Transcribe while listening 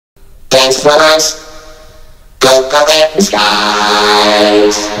Dance for us, go color the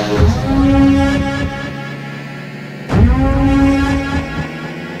skies.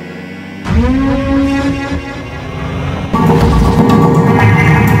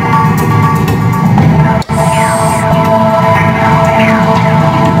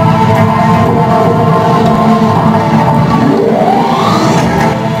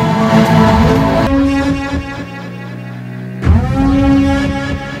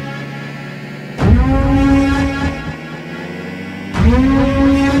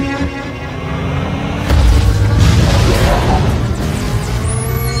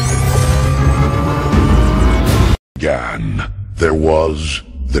 There was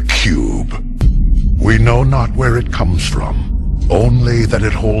the cube. We know not where it comes from, only that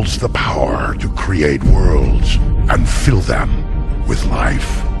it holds the power to create worlds and fill them with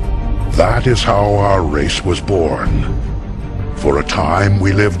life. That is how our race was born. For a time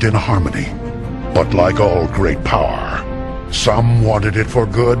we lived in harmony, but like all great power, some wanted it for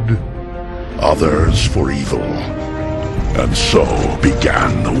good, others for evil. And so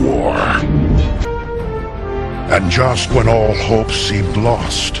began the war. And just when all hope seemed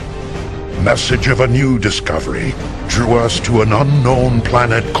lost, message of a new discovery drew us to an unknown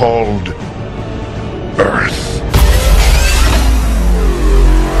planet called Earth.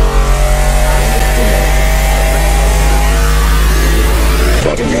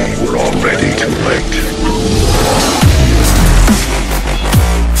 But we were already too late.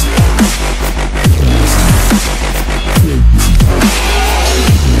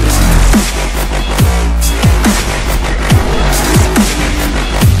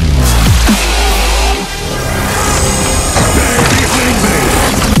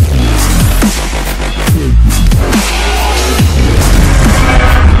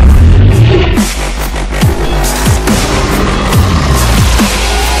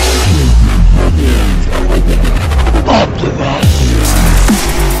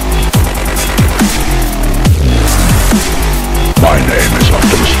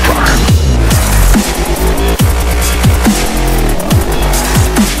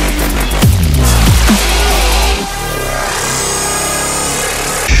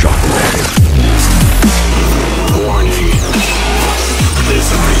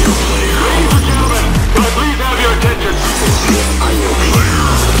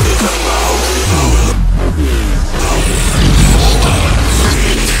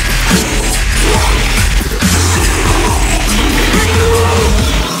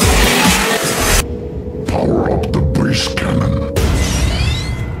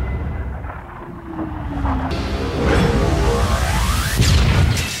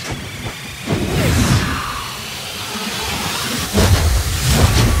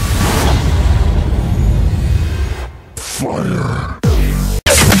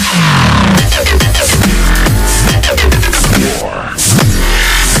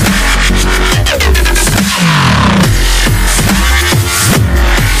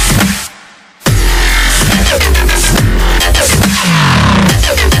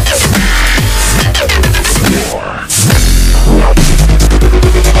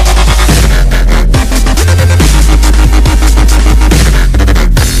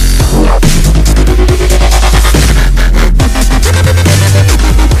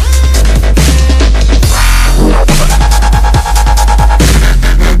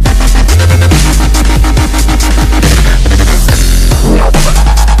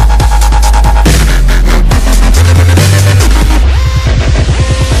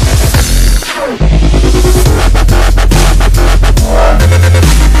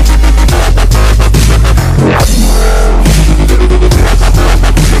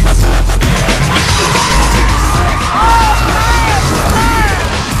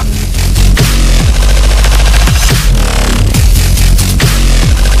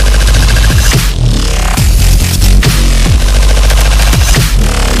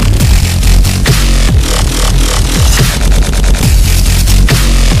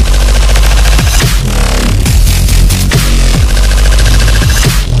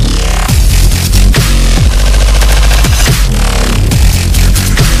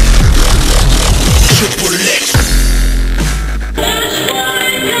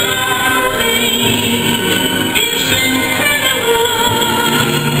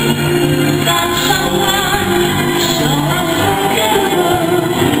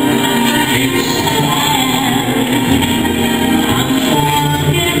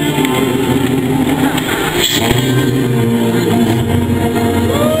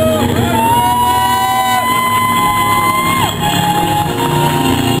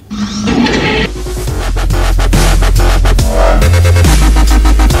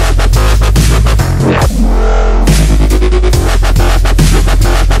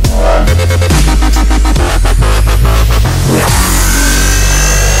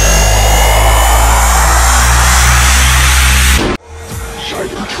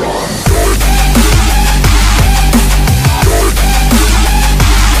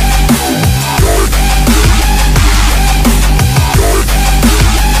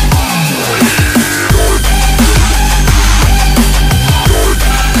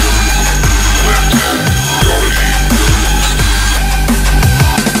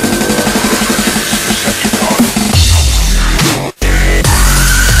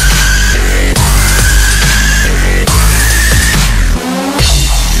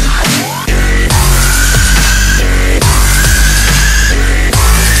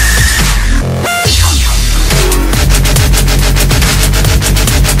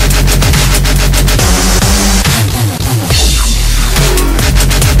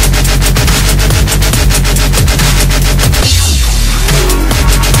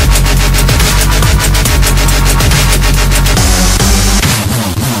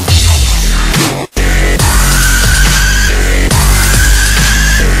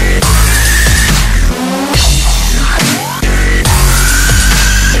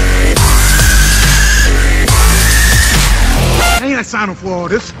 sign for all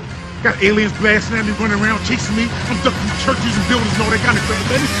this. Got aliens blasting at me, running around, chasing me. I'm ducking churches and buildings and all that kind of crap,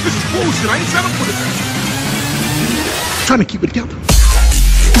 man. This is bullshit. I ain't set up for this. I'm trying to keep it together.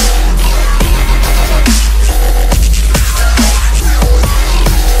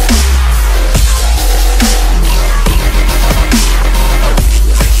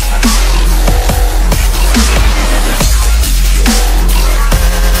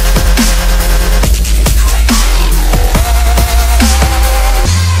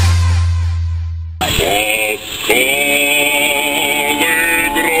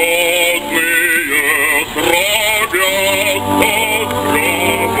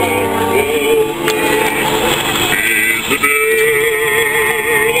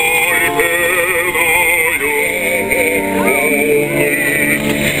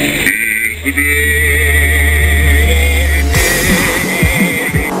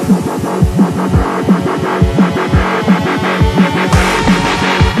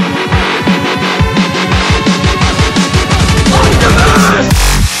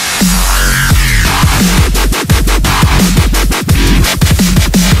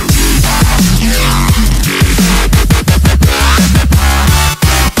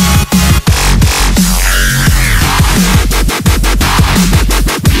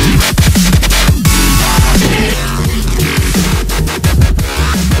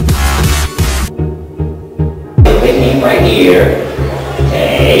 Right here.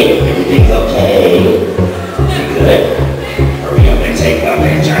 Okay, everything's okay. You good? Hurry up and take the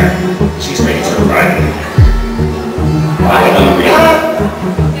picture. She's ready to run. Why hungry?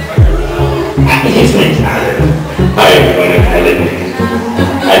 He's been tired. I am going to heaven.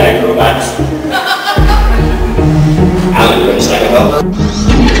 I like robots. Alan, you're just like a help.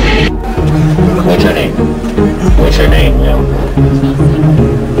 What's your name? What's your name, Will?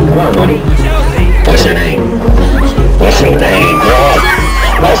 Come on, buddy. What's your name? What's your name, bro?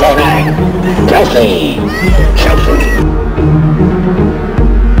 What's your name? Chelsea. Chelsea.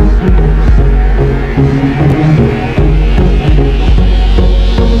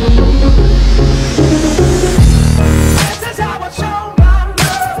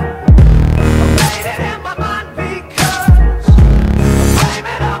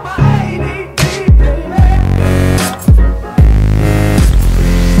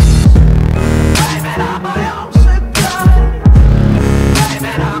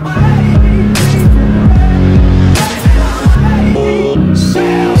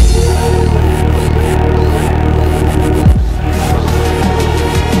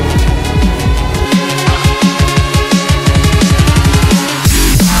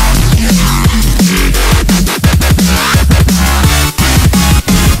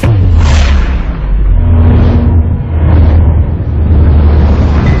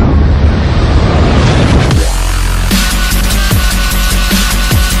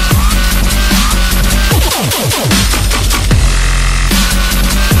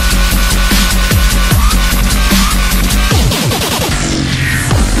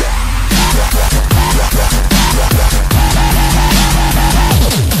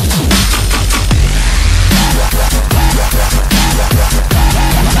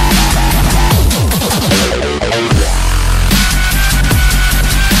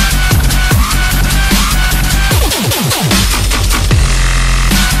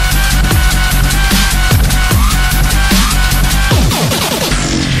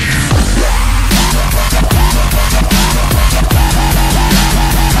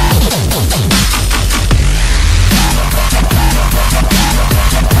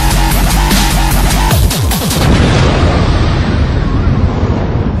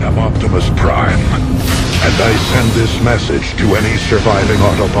 I send this message to any surviving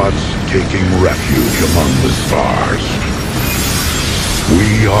Autobots taking refuge among the stars.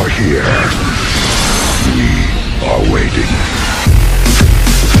 We are here. We are waiting.